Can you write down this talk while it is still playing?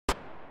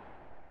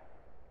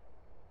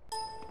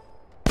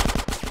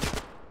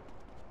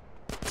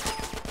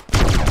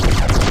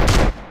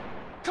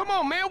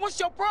what's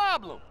your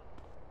problem?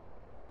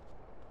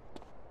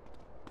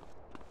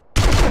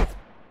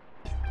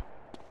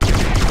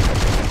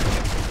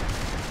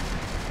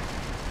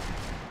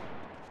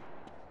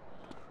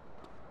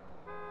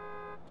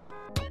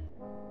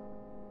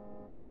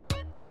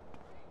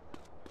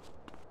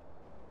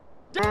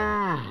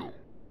 Damn!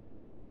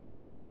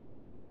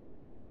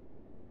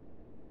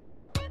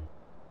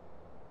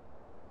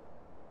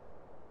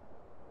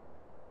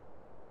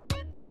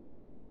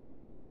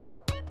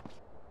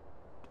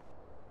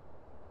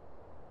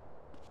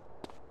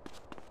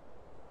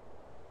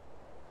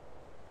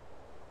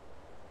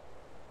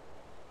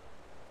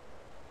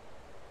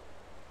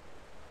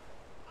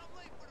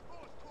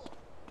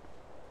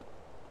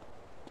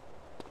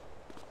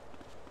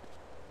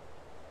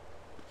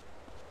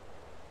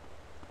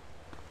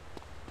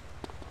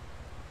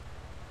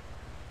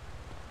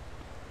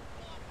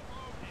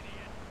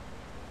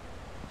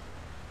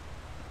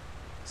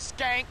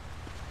 Skank.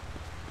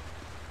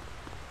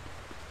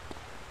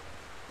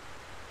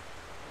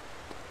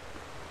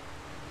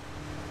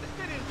 This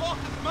idiot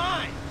lost his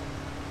mind!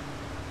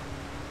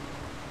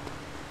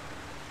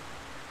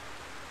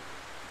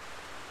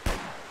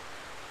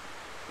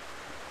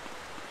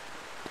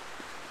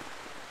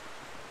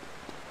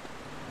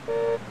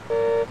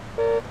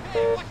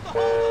 Hey, what's the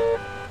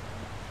holdup?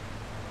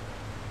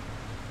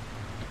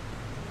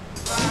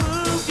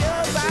 Move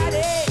your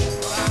body.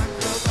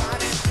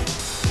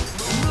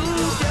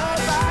 Move your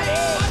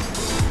body.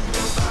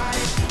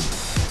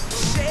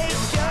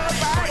 Shake your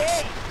body.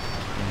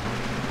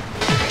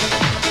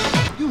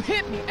 You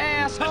hit me,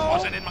 asshole! This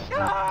wasn't in my...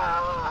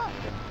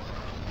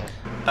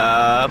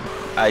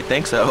 I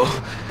think so.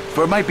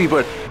 For my people,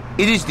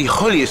 it is the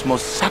holiest,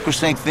 most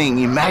sacrosanct thing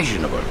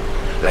imaginable.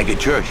 Like a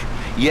church.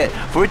 Yet,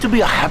 for it to be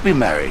a happy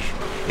marriage,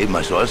 it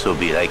must also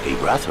be like a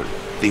brothel.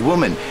 The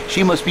woman,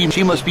 she must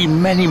be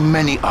many,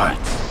 many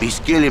arts. Be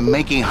skilled in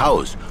making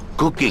house,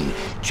 cooking,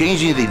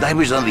 changing the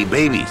diapers on the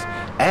babies.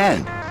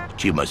 And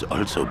she must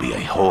also be a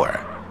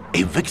whore.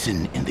 A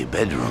vixen in the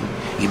bedroom,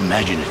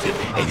 imaginative,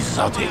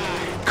 exotic,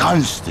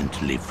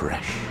 constantly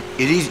fresh.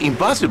 It is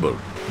impossible.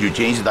 You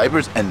change the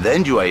diapers and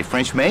then you are a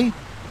French maid?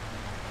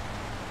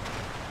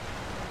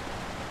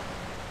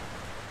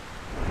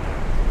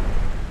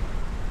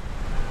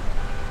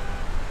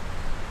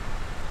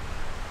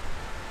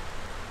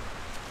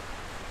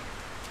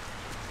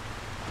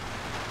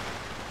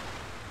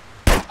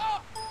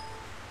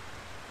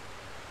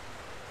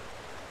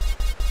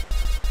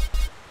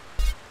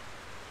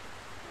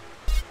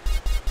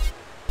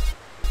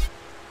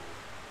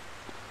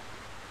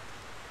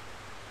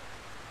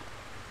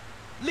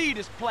 Leave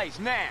this place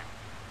now.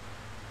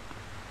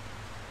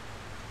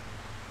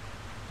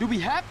 Do we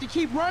have to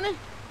keep running?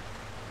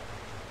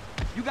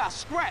 You got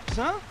scraps,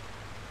 huh?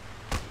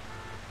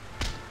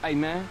 Hey,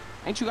 man,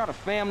 ain't you got a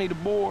family to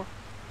bore?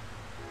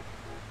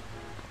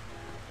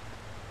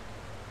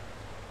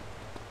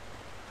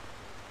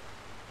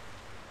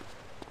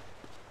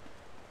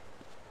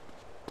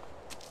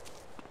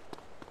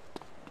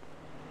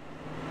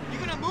 You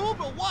gonna move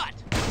or what?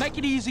 Make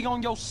it easy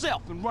on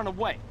yourself and run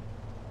away.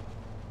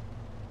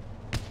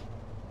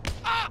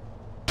 Ah!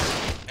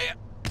 Eh.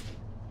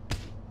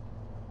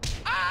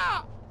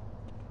 Ah!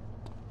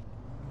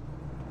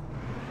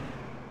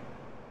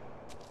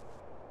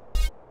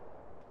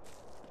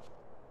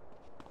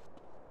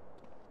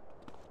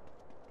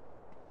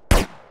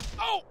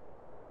 Oh!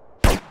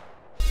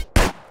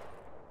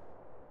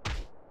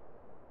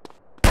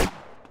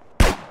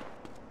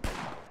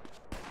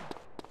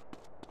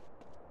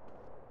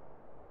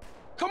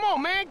 Come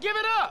on, man, give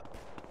it up!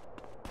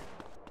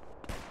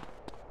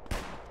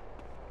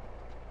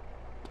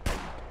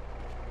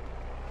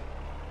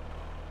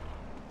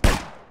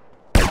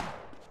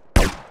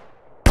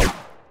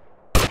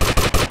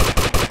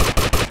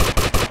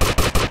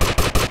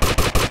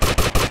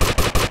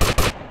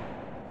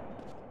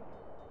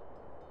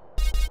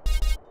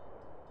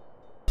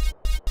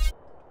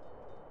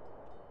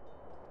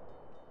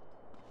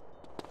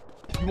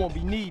 You won't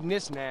be needing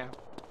this now.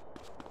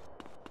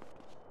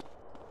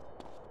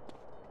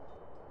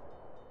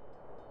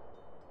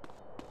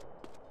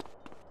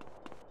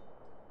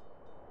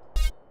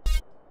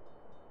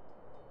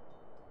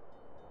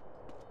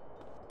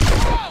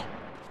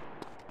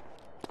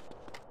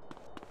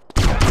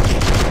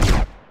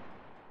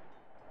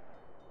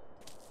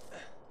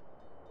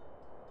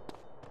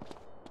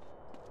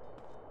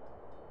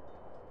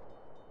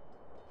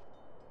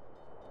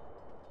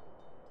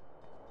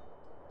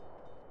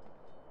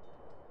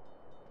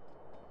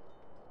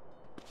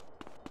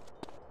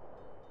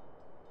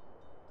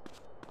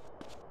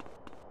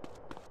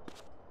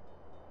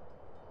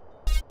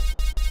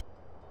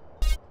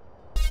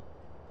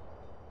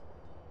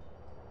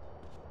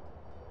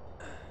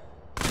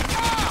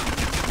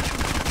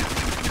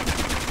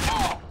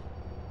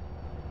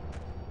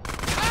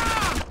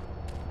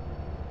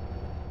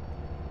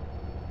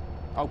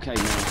 Okay,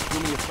 man, do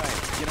me a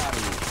favor. Get out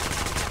of here.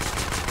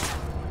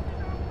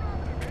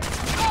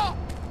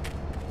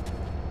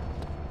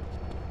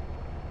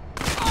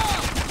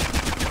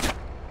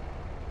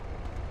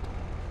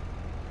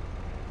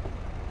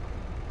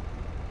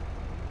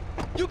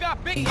 You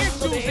got big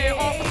issues here,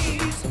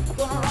 officer.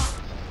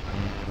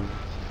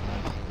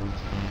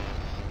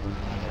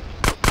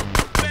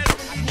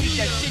 I need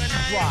that shit you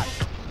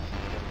dropped.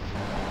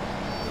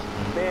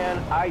 Man,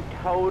 I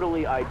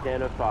totally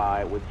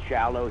identify with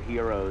shallow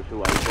heroes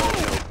who I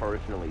don't know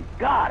personally.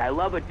 God, I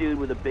love a dude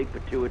with a big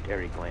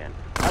pituitary gland.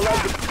 I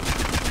love the...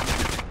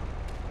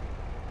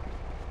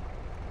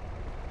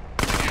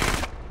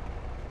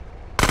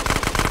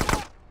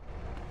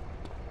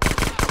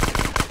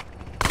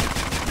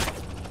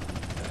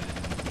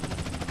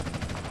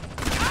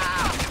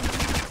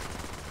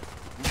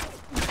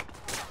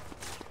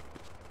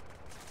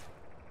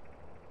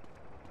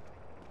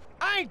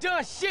 I ain't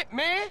done shit,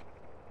 man.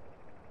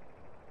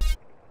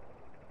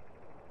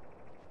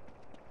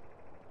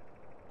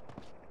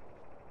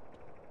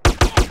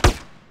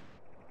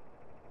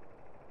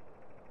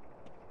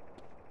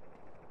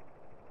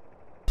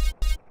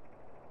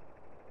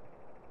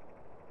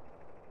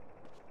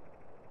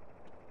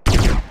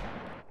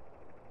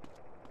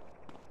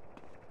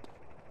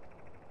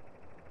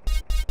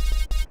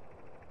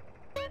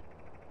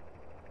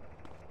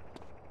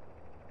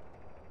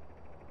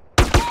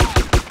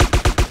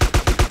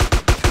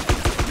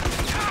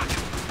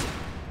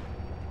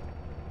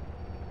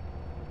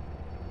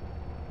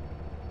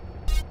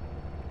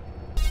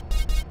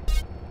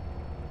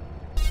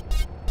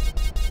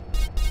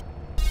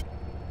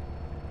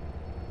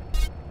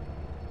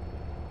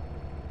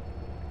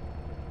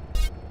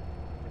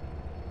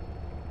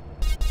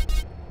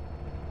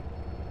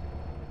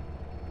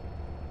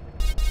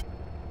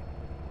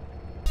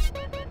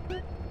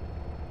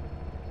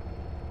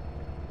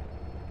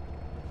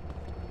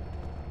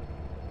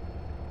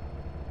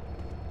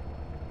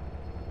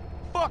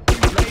 Fuck you,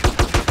 lady.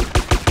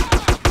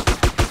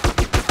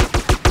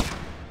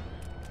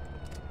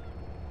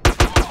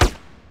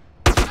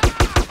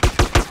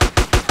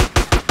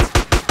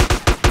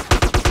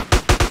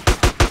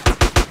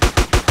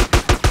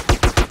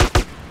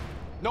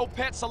 No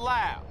pets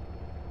allowed.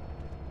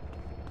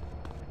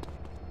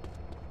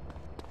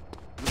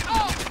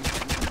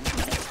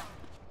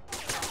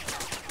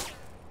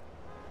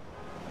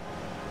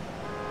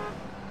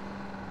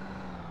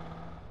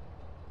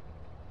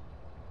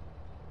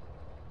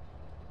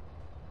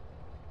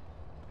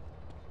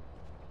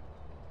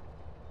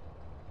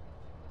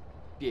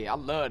 Yeah, I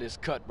love this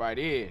cut right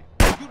here.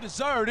 You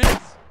deserve this.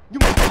 You.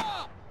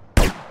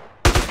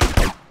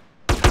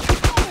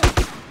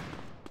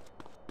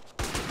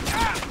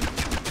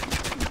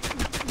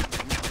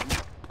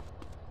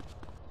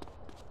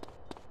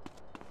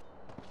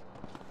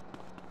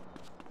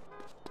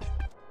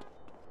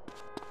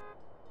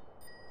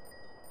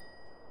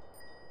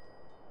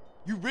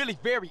 You really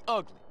very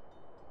ugly.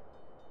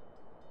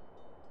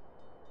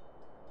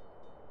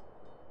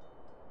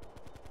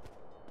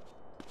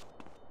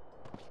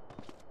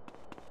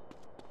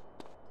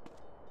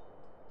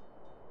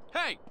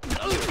 Hey!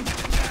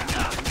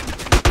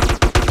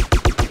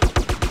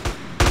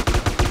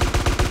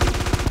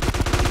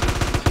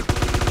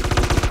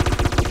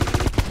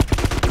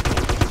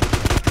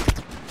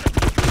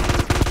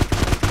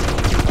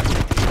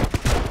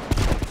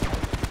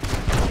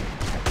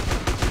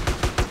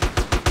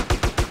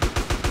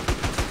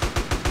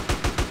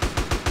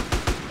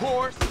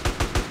 Horse!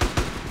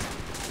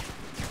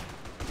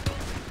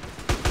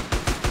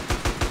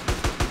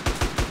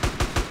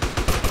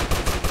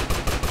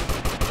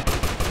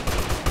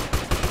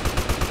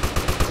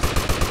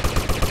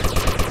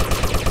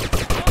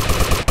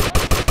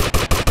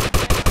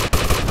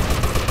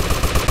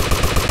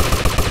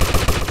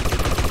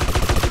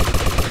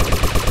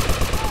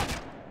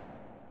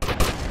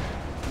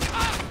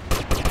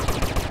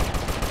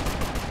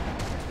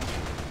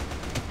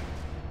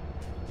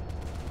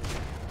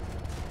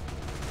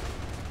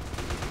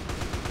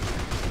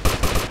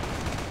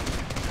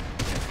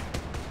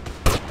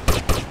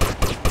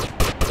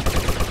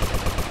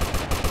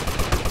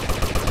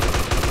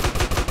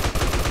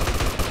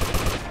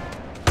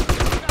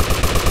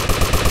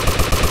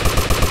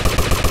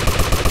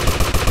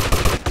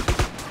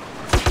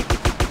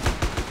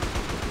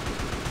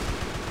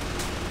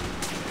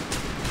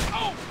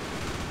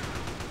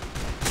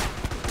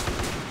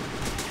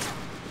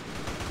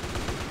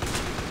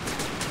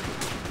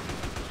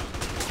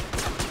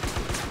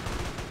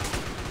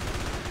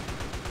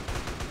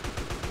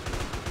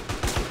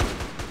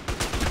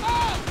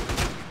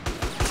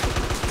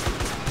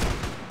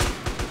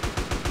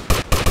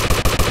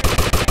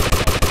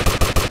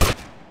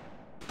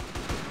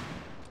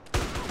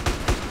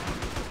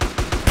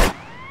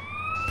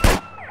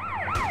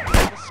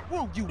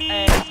 Screw you,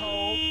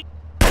 asshole!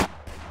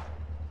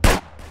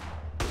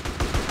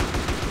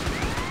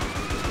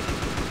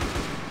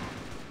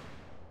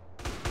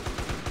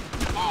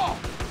 Oh!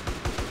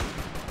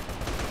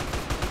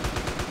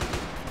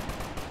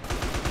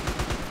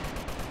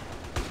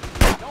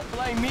 Don't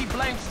blame me,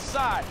 blame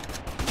society.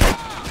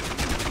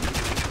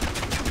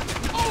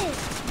 Oh!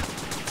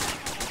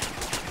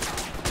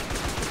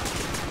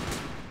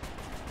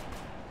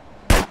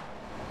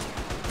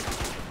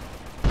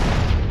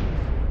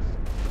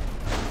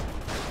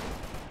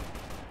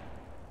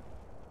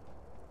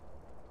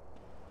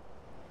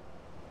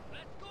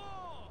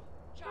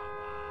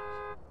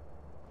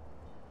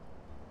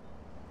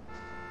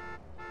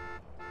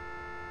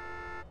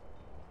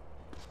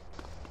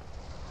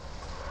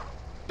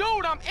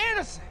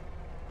 innocent.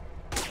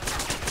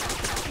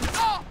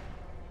 Oh!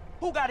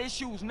 Who got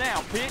issues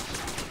now, bitch?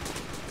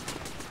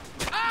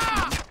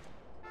 Ah!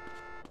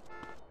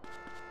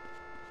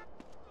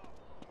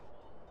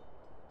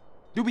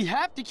 Do we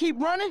have to keep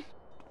running?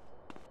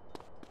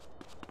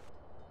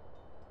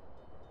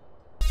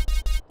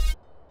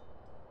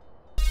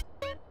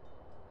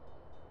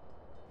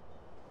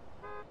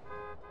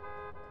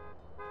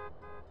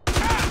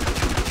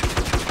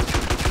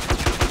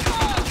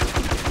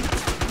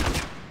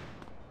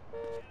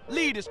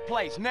 Leave this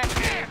place now.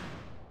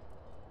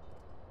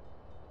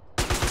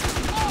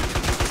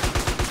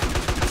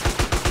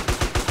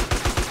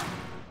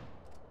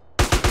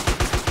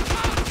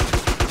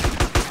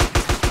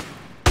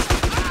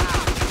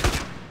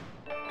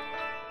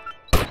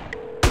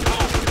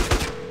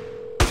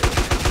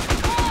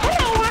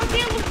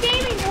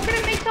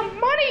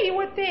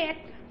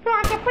 So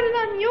I can put it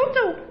on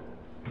YouTube.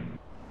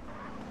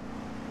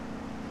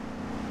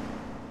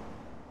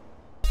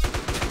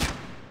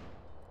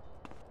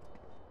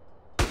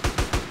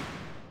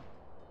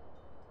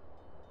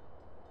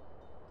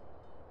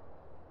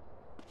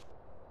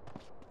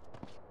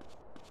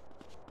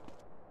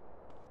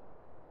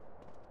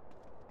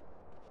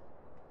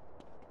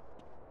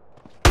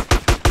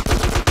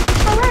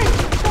 Alright,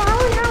 so I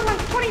only have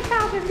like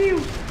 20,000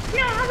 views.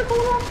 Now I have to go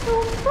up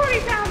to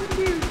 40,000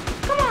 views.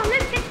 Come on,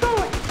 let's get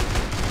going.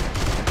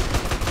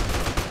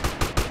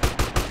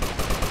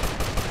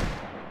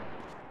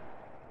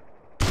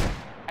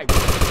 I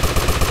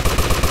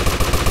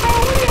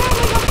already have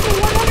like up to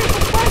 100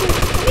 subscribers.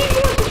 I need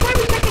more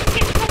subscribers so I can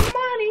get some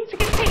money to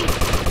get paid.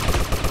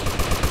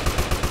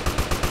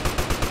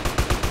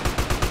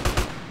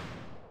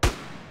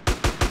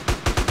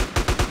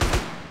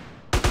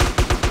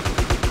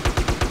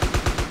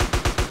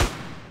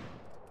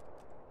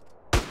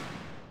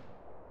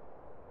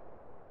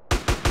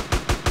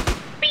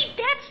 Beat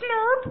that,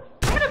 Snurb!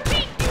 I'm gonna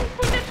beat you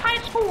for this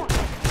high score.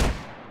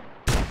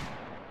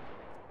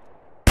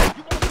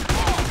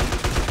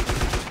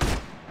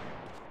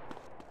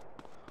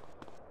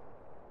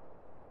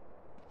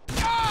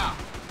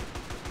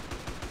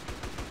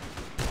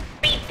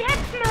 Beat that,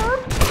 Snurb!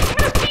 I'm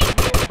gonna beat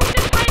you for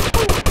this high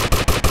score.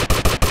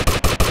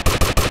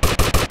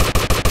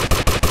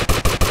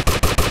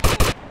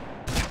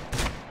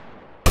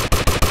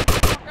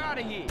 Fuck out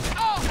of here.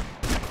 Oh!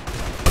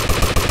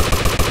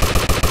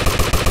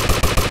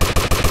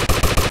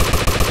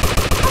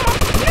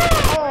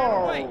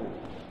 No! Wait.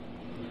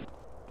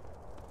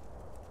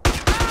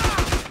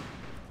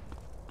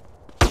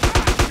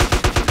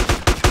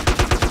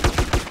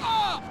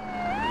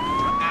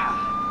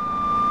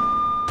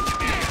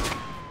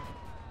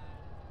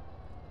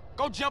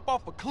 Go jump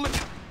off a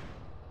cliff.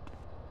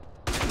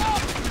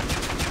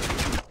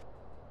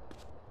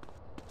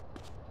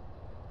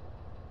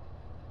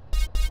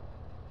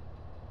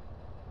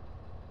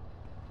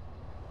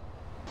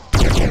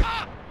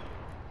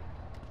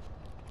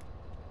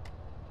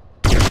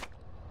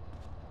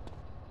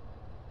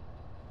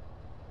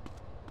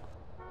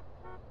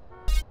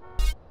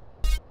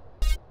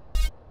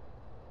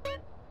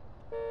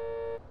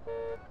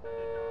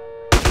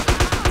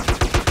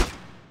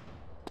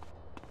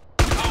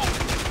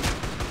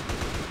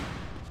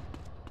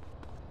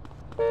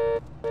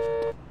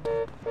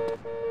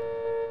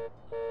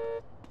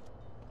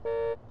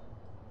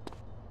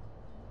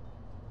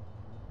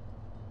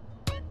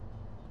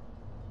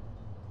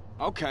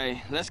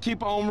 Okay, let's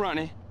keep on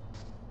running.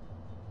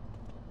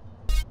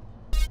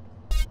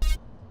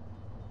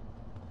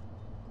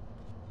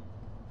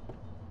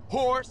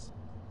 Horse.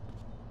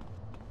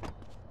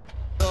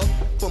 Up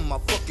for my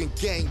fucking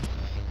gang.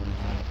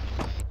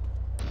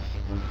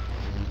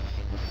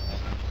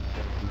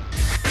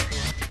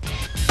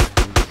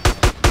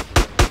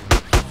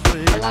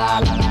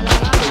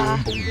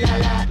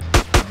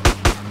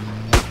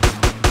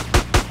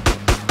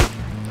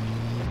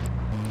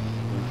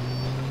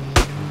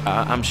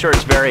 I'm sure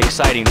it's very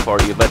exciting for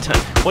you, but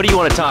what do you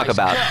want to talk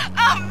about?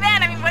 Oh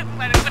man, I mean,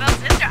 what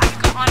else is there? I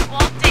could go on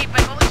all day,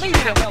 but Leave me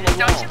the hell alone.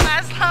 don't you,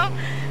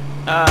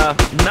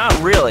 Laszlo? Not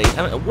really.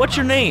 I mean, what's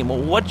your name?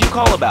 What'd you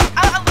call about?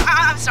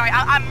 I'm sorry,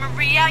 I'm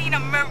Maria, you know,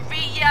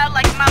 Maria,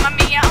 like Mamma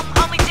Mia,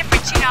 only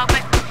different, you know,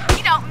 but,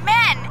 you know,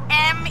 men,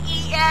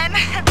 M-E-N,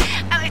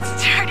 it's a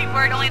dirty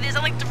word, only there's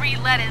only 3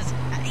 letters.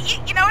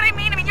 You know what I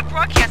mean? I mean, your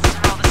broadcasters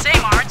are all the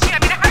same, aren't you? I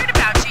mean, I heard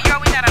about you. You're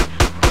always at a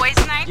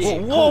boys' night. Yeah.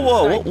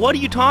 Whoa, what are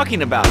you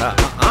talking about?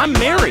 I'm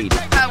married.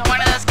 One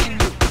of those can...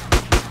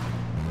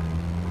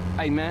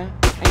 Hey man,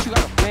 ain't you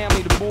got a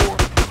family to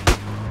board?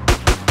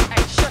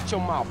 Hey, shut your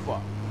mouth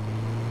up.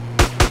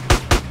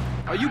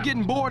 Are you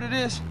getting bored of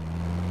this?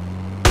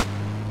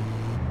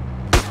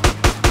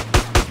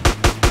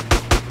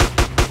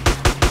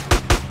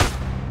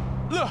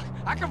 Look,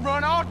 I can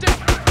run all day.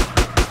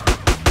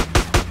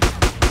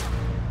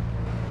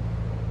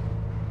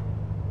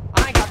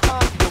 I ain't got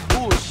time for your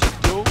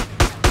bullshit, dude.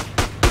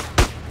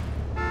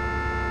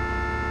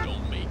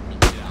 Don't make me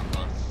get out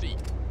my seat.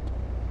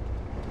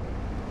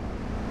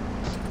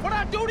 What'd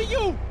I do to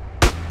you?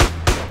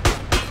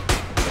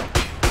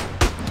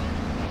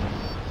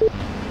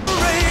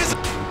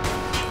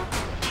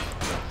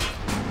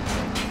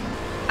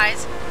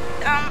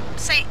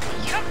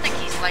 think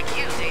he's like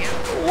you, do you?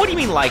 What do you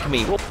mean, like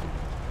me? Well,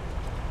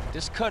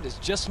 This cut is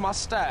just my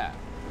style.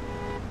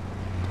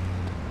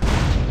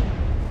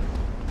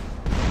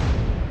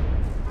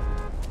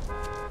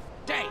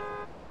 Damn.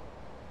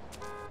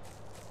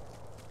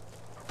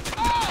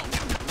 Oh!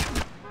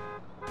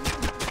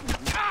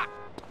 Ah!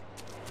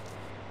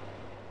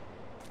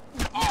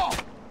 Oh!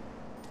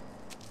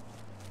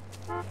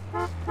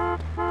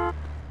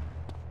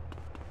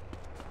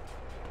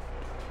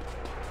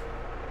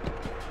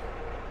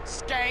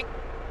 Skank.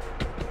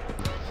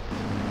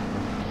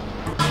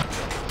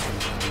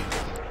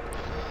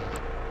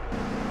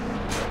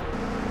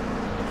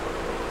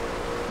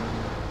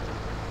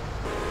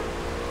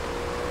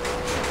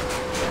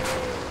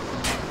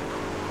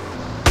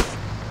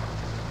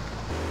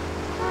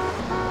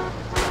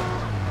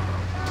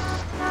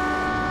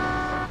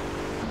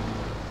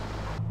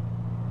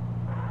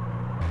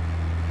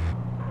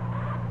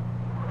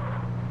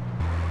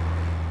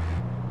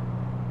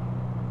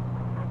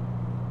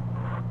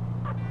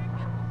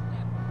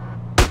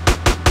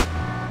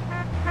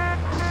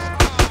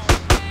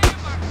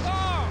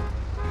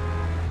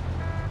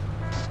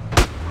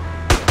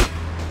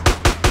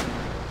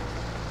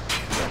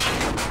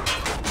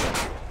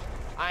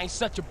 I ain't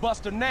such a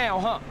buster now,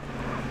 huh?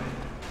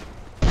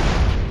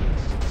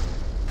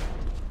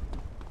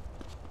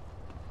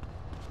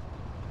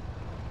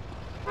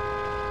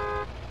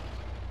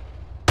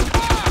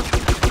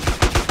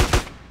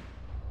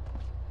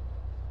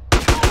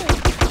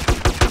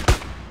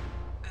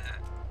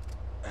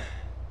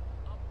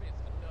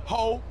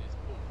 Ho!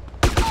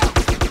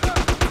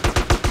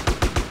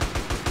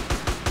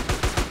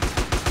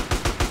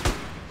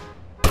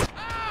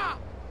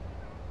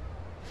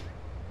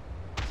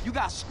 You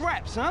got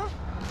scraps, huh?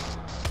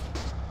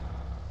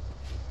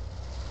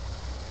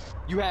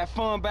 You had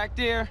fun back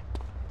there?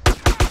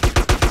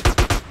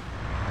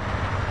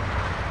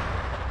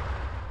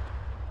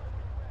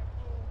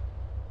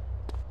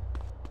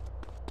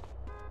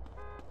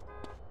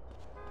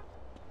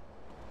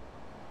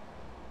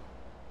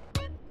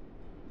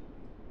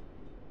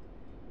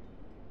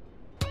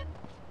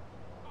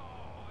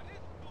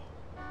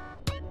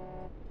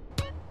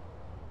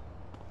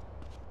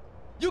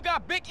 You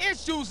got big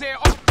issues there.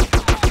 Oh.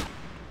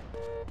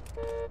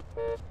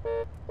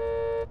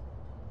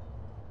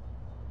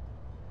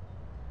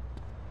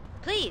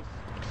 Please,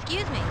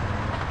 excuse me.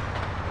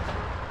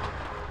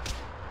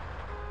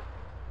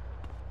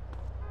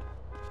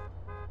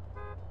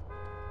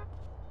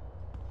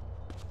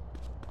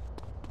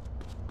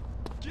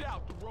 Get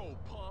out the road,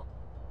 punk.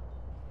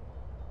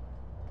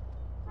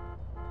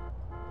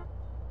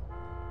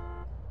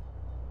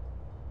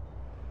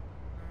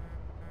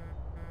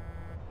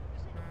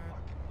 This ain't a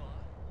parking lot.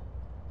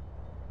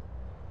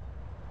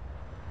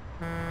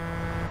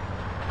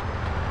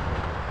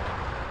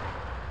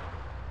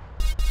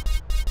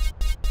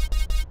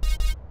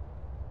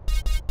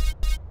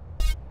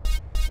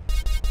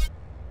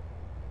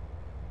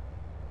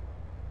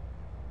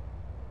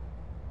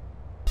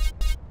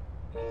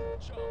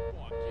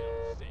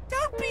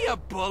 Don't be a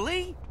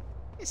bully.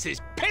 This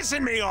is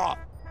pissing me off.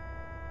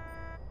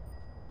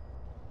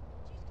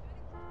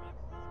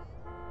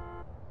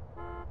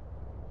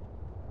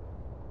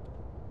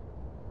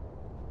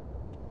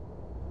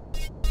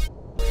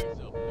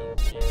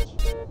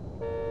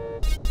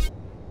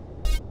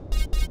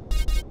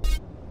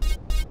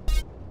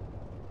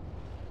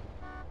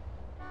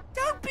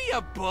 Don't be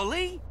a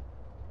bully.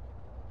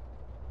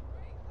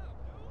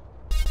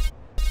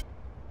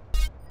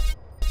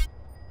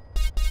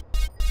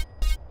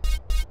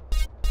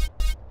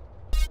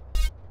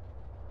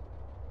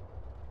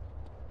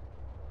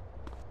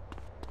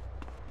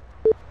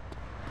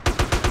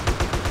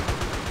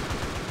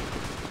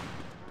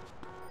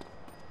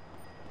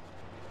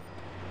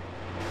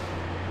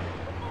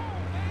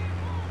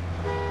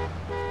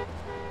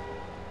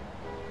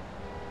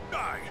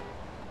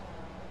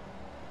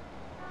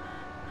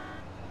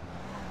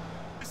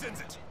 This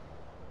ends it.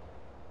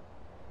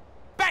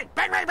 Bang,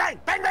 bang, bang, bang,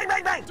 bang, bang,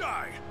 bang, bang.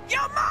 Die.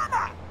 Your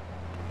mama.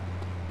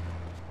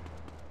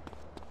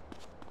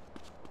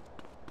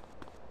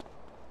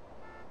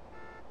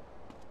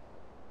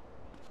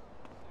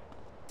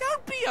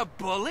 Don't be a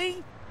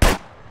bully.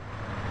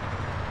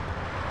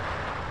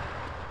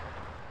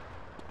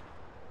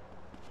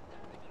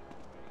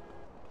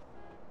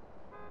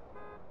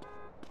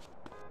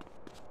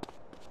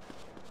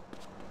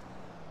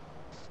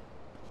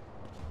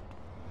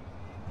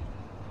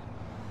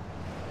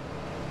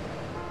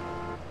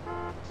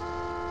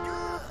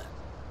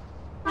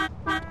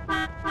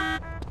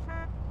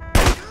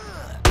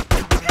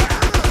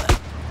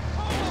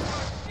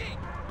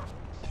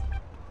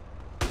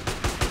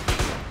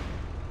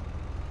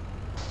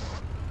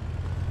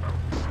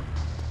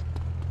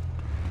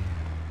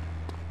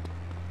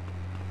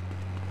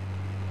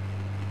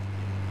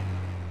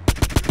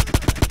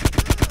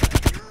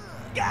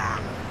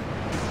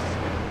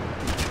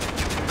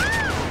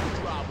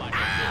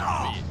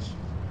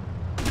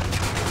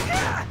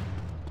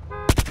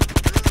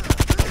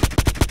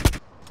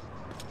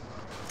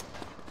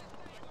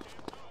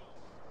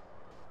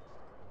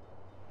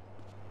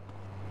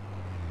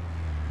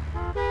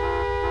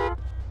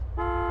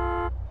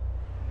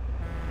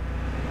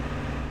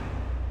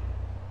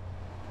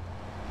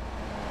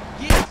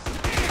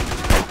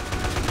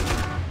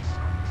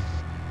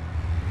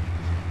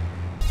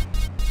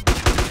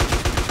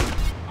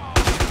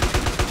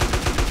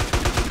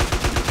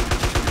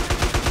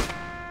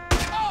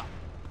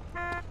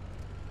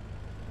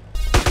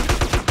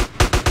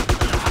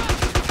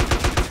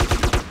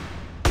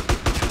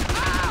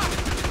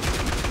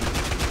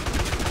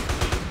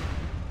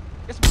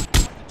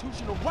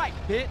 right,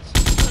 bitch.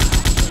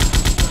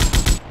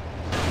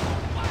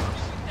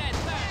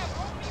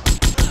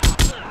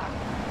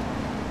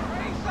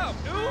 Raise up,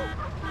 dude.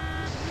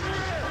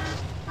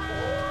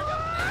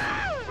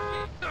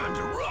 On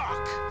the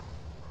rock.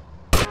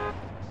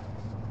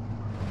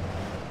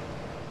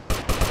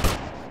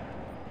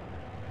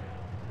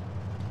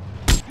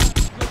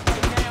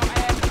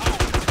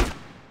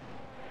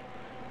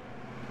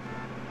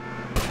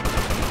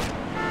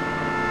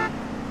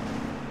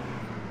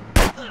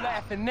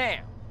 Laughing now.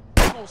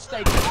 I'm gonna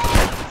stay the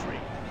tree.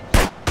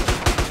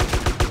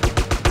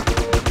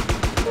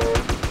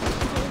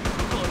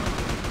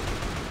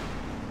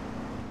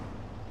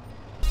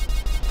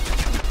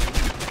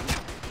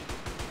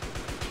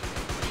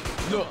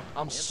 Look,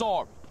 I'm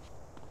sorry.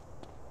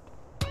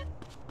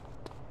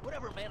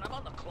 Whatever, man. I'm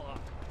on the clock.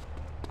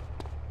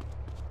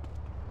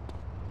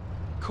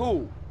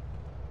 Cool.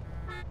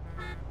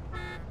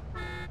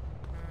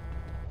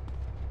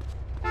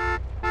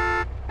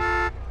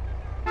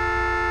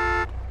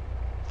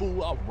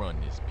 Fool, I'll run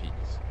this piece.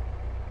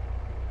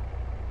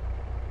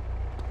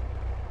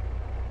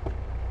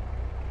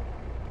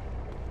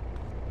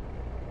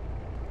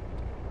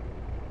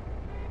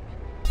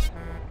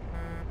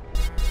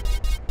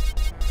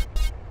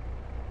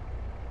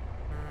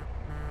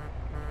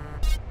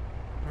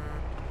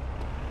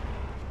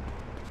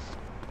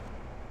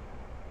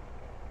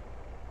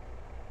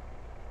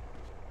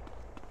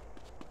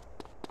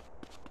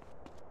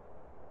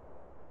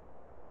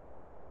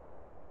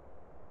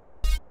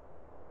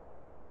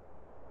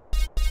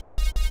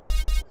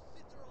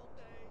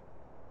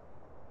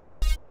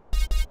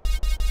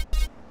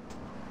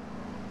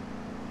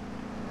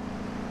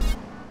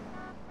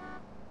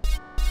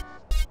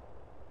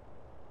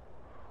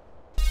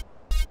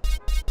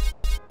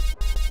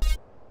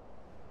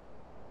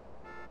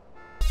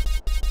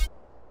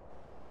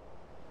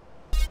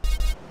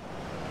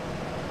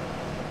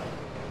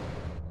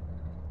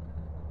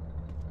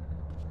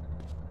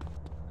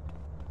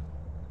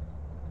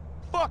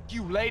 Fuck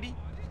you, lady.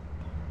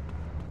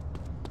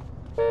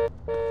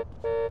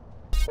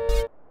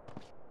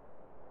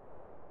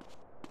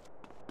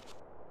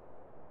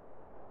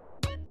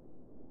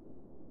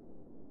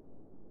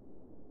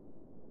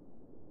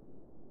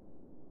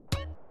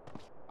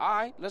 All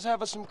right, let's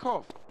have us some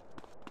coffee.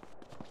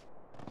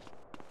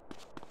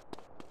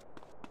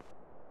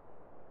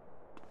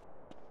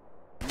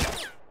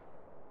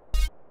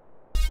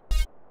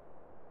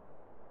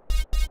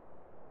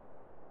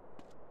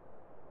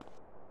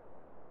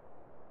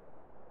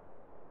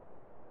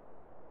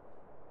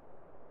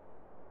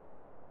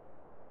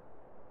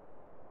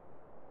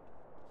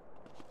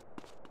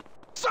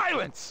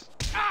 Silence!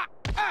 Ah!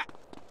 Ah!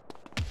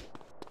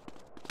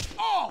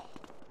 Oh!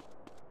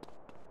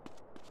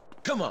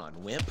 Come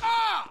on, wimp.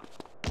 Ah!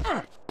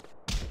 Oh!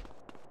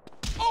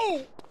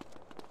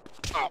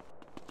 Oh!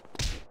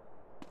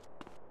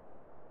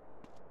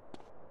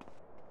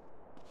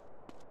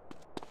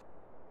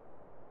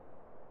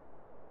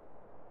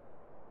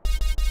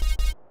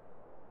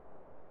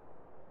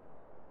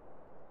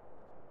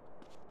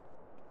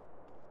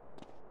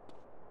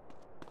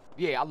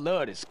 Yeah, I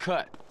love this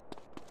cut.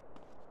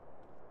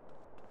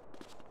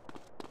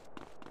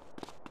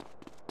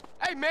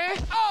 Hey, man!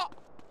 Oh!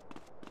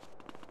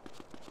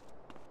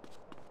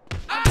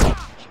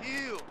 Ah!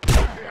 Kill.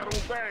 Hey, I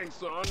don't bang,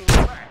 son.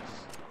 Relax.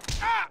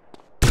 Ah!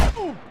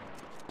 Ooh!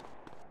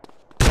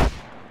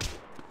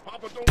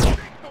 Papa don't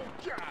take no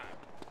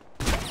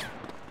jive.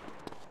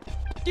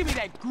 Give me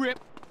that grip.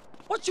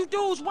 What you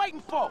dudes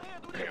waiting for?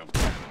 Damn,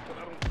 but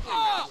I don't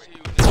Ah!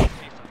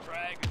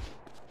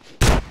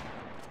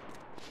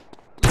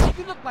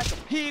 You look like a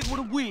pig with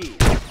a wig.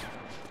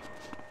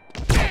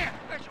 Damn,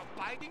 that's your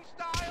fighting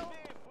style?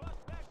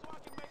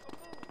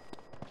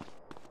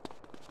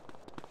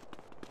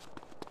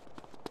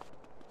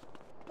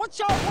 What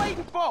y'all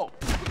waiting for?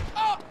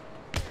 Oh!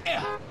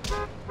 Yeah.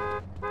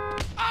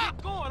 Ah!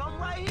 Keep going, I'm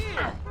right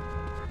here.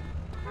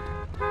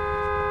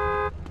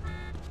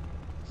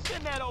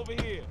 Send that over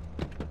here.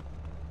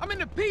 I'm in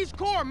the Peace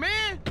Corps,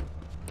 man.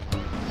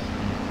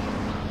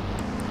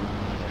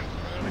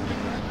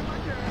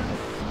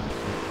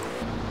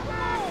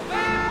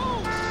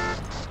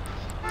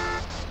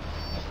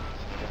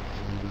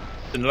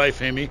 In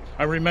life, Amy,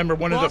 I remember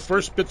one of the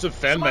first bits of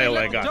fan mail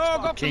I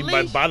got came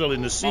by bottle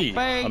in the sea.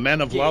 A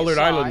man of Lollard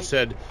Island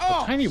said,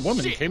 "A tiny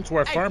woman came to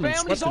our farm and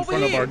slept in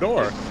front of our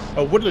door.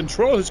 A woodland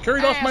troll has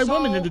carried off my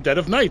woman in the dead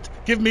of night.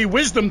 Give me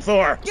wisdom,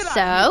 Thor."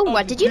 So,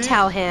 what did you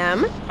tell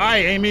him? Hi,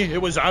 Amy.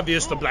 It was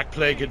obvious the Black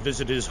Plague had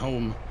visited his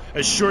home.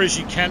 As sure as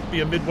you can't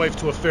be a midwife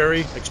to a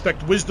fairy,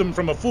 expect wisdom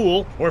from a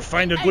fool, or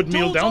find a good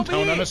meal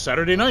downtown on a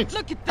Saturday night.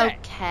 Look at that.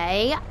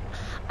 Okay.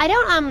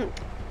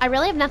 I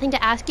really have nothing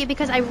to ask you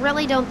because I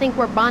really don't think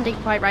we're bonding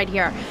quite right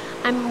here.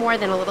 I'm more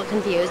than a little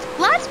confused.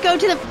 Let's go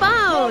to the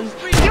phone!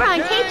 You're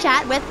on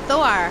K-Chat with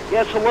Thor.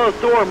 Yes, hello,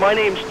 Thor. My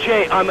name's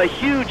Jay. I'm a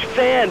huge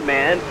fan,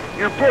 man.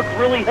 Your book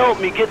really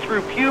helped me get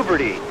through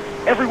puberty.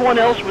 Everyone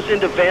else was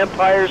into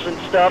vampires and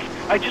stuff.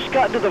 I just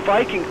got into the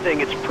Viking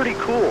thing. It's pretty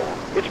cool.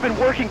 It's been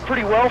working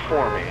pretty well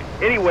for me.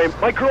 Anyway,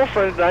 my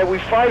girlfriend and I, we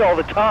fight all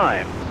the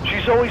time.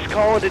 She's always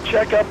calling to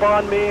check up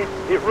on me.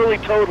 It really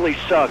totally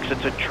sucks.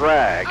 It's a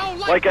drag.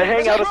 Like I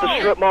hang out at the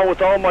strip mall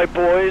with all my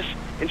boys,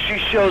 and she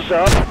shows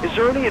up. Is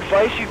there any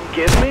advice you can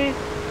give me?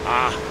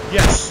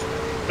 Yes.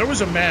 There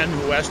was a man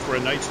who asked for a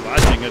night's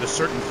lodging at a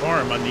certain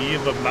farm on the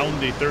eve of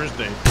Maundy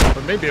Thursday,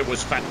 or maybe it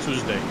was Fat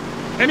Tuesday.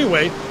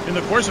 Anyway, in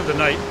the course of the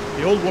night,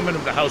 the old woman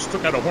of the house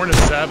took out a hornet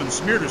salve and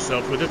smeared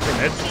herself with it from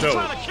head to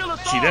toe.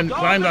 She then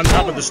climbed on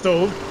top of the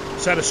stove,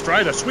 sat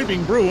astride a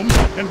sweeping broom,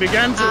 and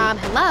began to...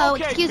 hello,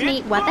 excuse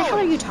me, what the hell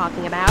are you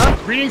talking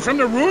about? Reading from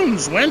the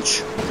runes,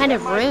 wench. What kind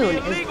of rune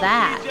is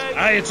that?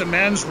 It's a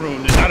man's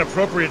rune, and not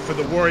appropriate for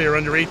the warrior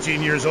under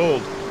 18 years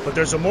old. But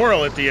there's a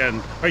moral at the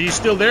end. Are you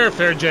still there,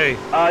 Fair J?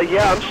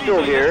 Yeah, I'm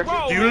still here.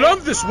 Do you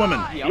love this woman?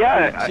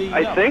 Yeah,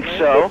 I think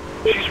so.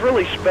 She's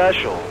really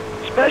special.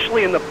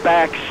 Especially in the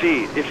back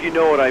seat, if you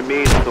know what I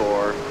mean,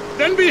 Thor.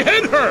 Then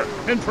behead her,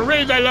 and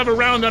parade thy love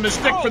around on a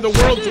stick for the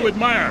world to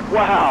admire.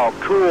 Wow,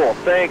 cool.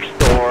 Thanks,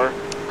 Thor.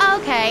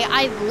 Okay,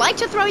 I'd like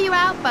to throw you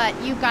out, but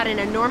you've got an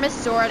enormous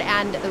sword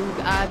and,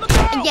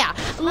 yeah,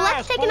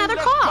 let's take another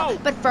call.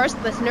 But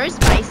first, listeners,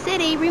 Vice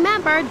City,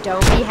 remember,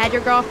 don't behead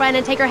your girlfriend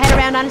and take her head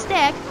around on a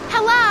stick.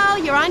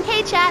 Hello, you're on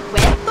K-Chat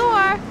with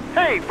Thor.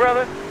 Hey,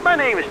 brother, my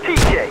name is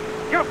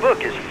TJ. Your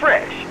book is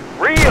fresh,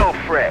 real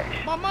fresh.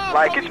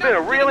 Like it's been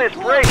a real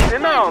inspiration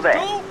and all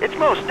that. It's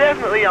most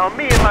definitely on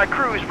me and my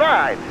crew's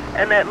vibe.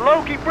 And that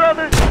Loki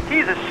brother,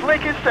 he's as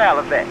slick as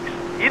Salivax.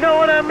 You know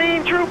what I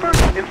mean, Trooper?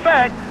 In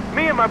fact,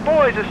 me and my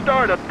boys have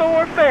started a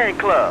Thor fan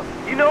club.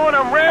 You know what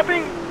I'm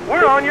rapping?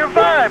 We're on your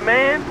vibe,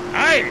 man.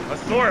 Aye, a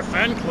Thor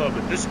fan club.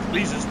 This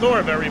pleases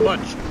Thor very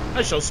much.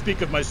 I shall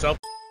speak of myself.